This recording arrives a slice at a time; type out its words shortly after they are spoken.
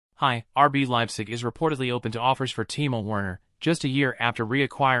Hi, RB Leipzig is reportedly open to offers for Timo Werner, just a year after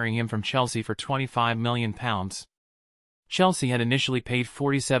reacquiring him from Chelsea for £25 million. Chelsea had initially paid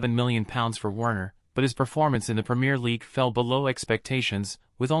 £47 million for Werner, but his performance in the Premier League fell below expectations,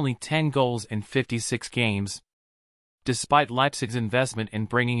 with only 10 goals in 56 games. Despite Leipzig's investment in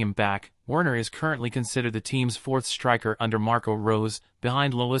bringing him back, Werner is currently considered the team's fourth striker under Marco Rose,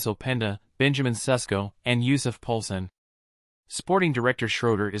 behind Lois Openda, Benjamin Sesko, and Yusuf Poulsen. Sporting director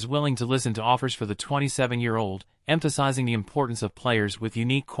Schroeder is willing to listen to offers for the 27-year-old, emphasizing the importance of players with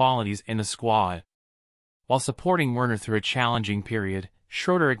unique qualities in the squad. While supporting Werner through a challenging period,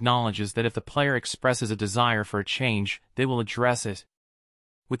 Schroeder acknowledges that if the player expresses a desire for a change, they will address it.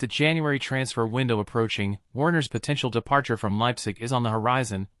 With the January transfer window approaching, Werner's potential departure from Leipzig is on the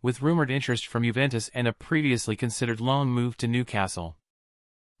horizon, with rumored interest from Juventus and a previously considered loan move to Newcastle.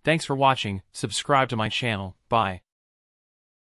 Thanks for watching, subscribe to my channel, bye.